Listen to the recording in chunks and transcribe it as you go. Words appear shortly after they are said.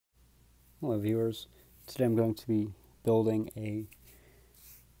Hello viewers, today I'm going to be building a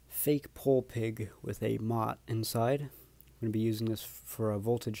fake pole pig with a MOT inside. I'm going to be using this for a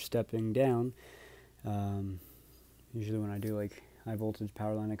voltage stepping down. Usually when I do like high voltage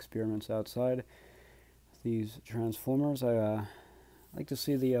power line experiments outside with these transformers, I like to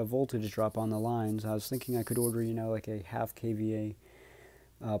see the voltage drop on the lines. I was thinking I could order, like a half kVA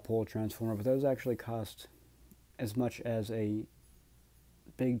pole transformer, but those actually cost as much as a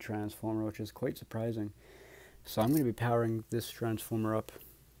big transformer, which is quite surprising. So I'm going to be powering this transformer up.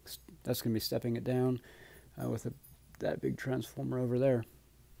 That's going to be stepping it down with that big transformer over there.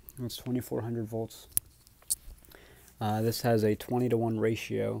 It's 2400 volts. This has a 20-to-1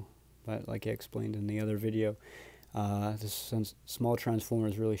 ratio, but like I explained in the other video, since small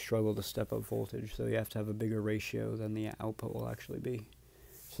transformers really struggle to step up voltage, so you have to have a bigger ratio than the output will actually be.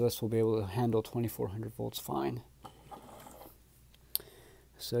 So this will be able to handle 2400 volts fine.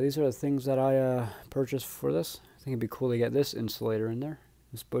 So these are the things that I purchased for this. I think it'd be cool to get this insulator in there,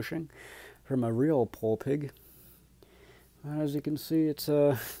 this bushing, from a real pole pig. As you can see, it's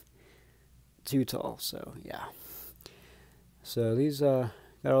too tall, so yeah. So these got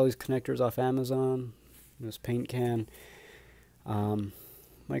all these connectors off Amazon. This paint can,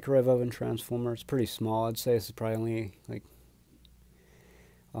 microwave oven transformer. It's pretty small. I'd say this is probably only like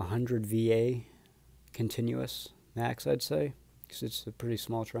 100 VA continuous max, I'd say. It's a pretty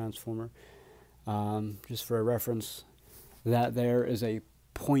small transformer. Just for a reference, that there is a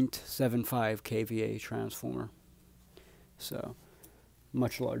 0.75 kVA transformer, so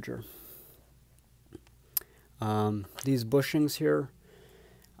much larger. These bushings here,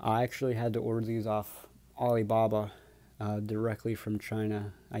 I actually had to order these off Alibaba directly from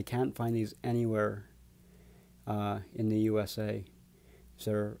China. I can't find these anywhere in the USA.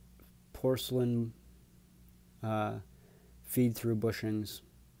 They're porcelain feed-through bushings.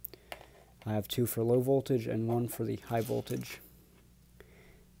 I have two for low voltage and one for the high voltage.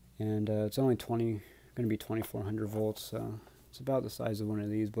 And it's only going to be 2400 volts, so it's about the size of one of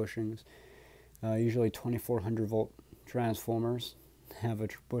these bushings. Usually 2400 volt transformers have a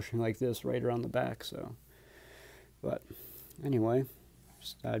bushing like this right around the back, so. But anyway,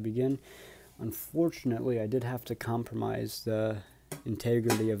 I'd begin. Unfortunately, I did have to compromise the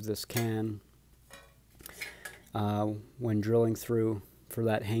integrity of this can when drilling through for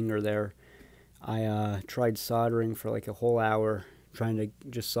that hanger there. I tried soldering for like a whole hour, trying to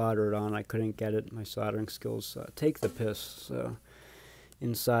just solder it on. I couldn't get it. My soldering skills take the piss. So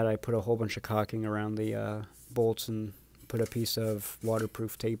inside I put a whole bunch of caulking around the bolts and put a piece of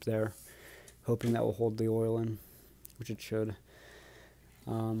waterproof tape there, hoping that will hold the oil in, which it should.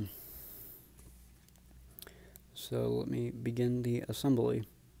 So let me begin the assembly.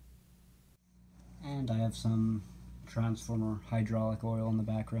 And I have some transformer hydraulic oil in the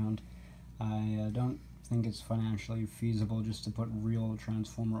background. I don't think it's financially feasible just to put real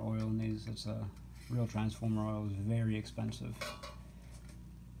transformer oil in these. Real transformer oil is very expensive.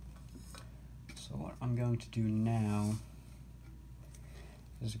 So what I'm going to do now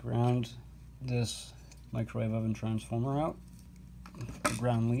is ground this microwave oven transformer out, the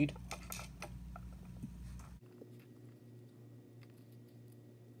ground lead.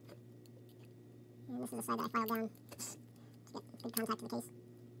 And this is the side that I filed down to get good contact to the case.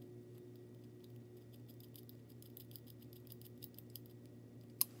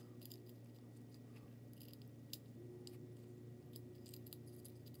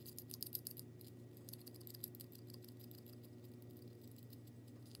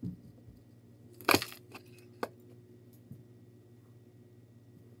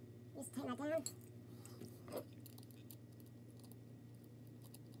 Just tighten that down.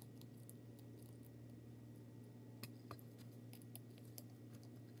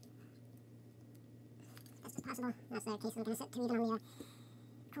 Possible. That's the case I'm going to set to even on the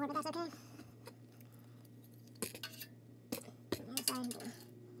cord, but that's okay. The other side,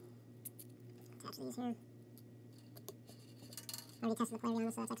 attach these here. Already tested the polarity on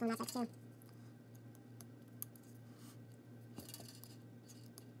this, so that's excellent. That's X2.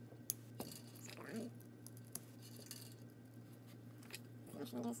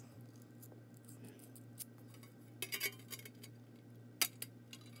 Finishing this.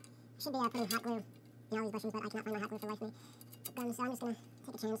 Should be putting hot glue in all these bushings, but I cannot find my hot glue for the life of me. So I'm just going to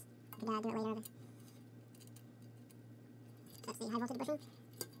take a chance. I could do it later. That's the high voltage bushing.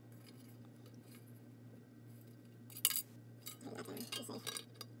 Tighten that down, be safe.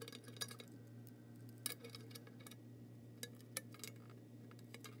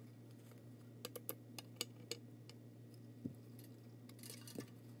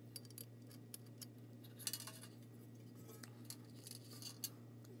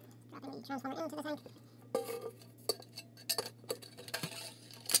 dropping the transformer into the tank.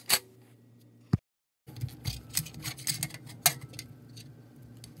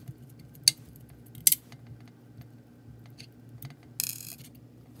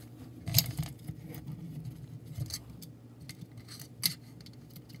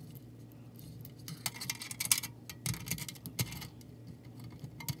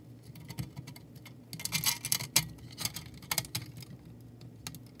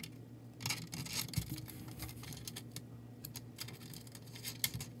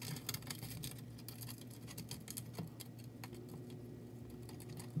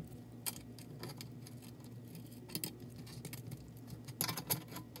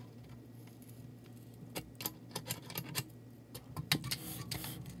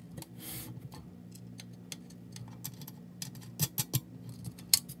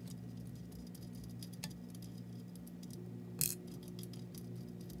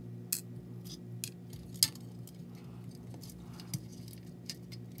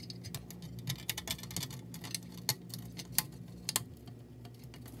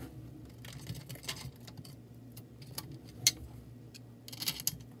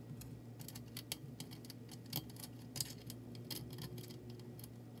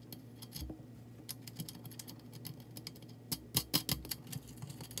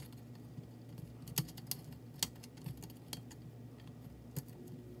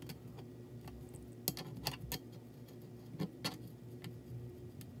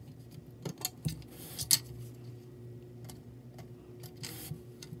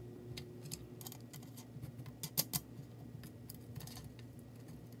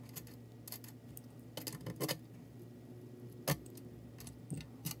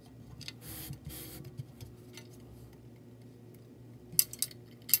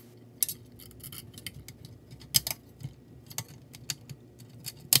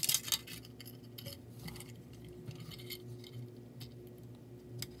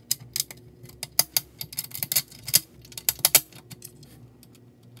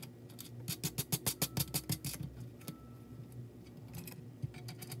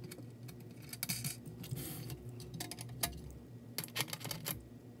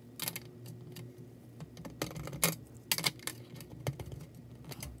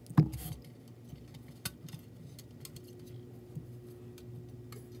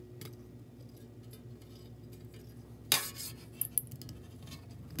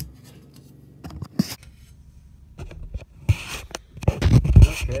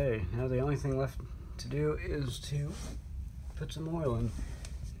 Okay, now the only thing left to do is to put some oil in.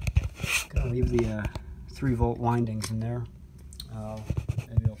 Gotta leave the 3-volt windings in there.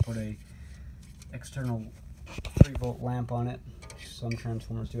 Maybe I'll put a external 3-volt lamp on it. Some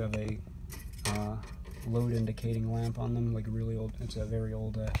transformers do have a load indicating lamp on them, like a really old, it's a very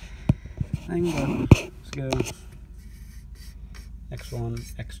old thing, but let's go X1,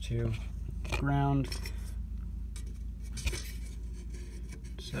 X2, ground.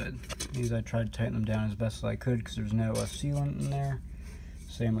 So these I tried to tighten them down as best as I could because there's no sealant in there.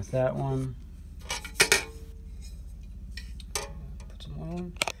 Same with that one. Put some oil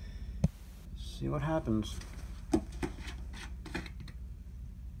in. See what happens.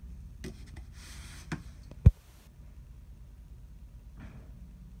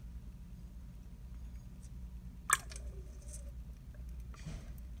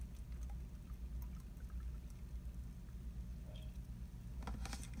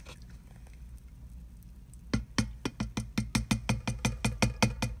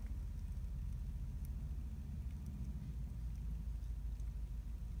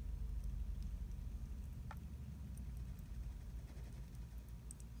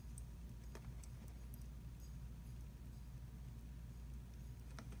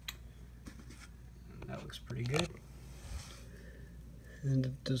 That looks pretty good. And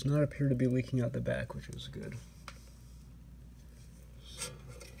it does not appear to be leaking out the back, which is good. So,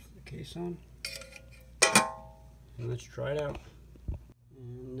 the case on. And let's try it out.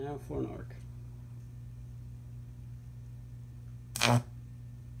 And now for an arc.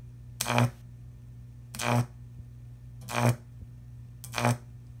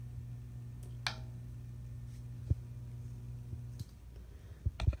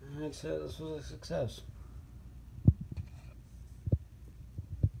 I'd say this was a success.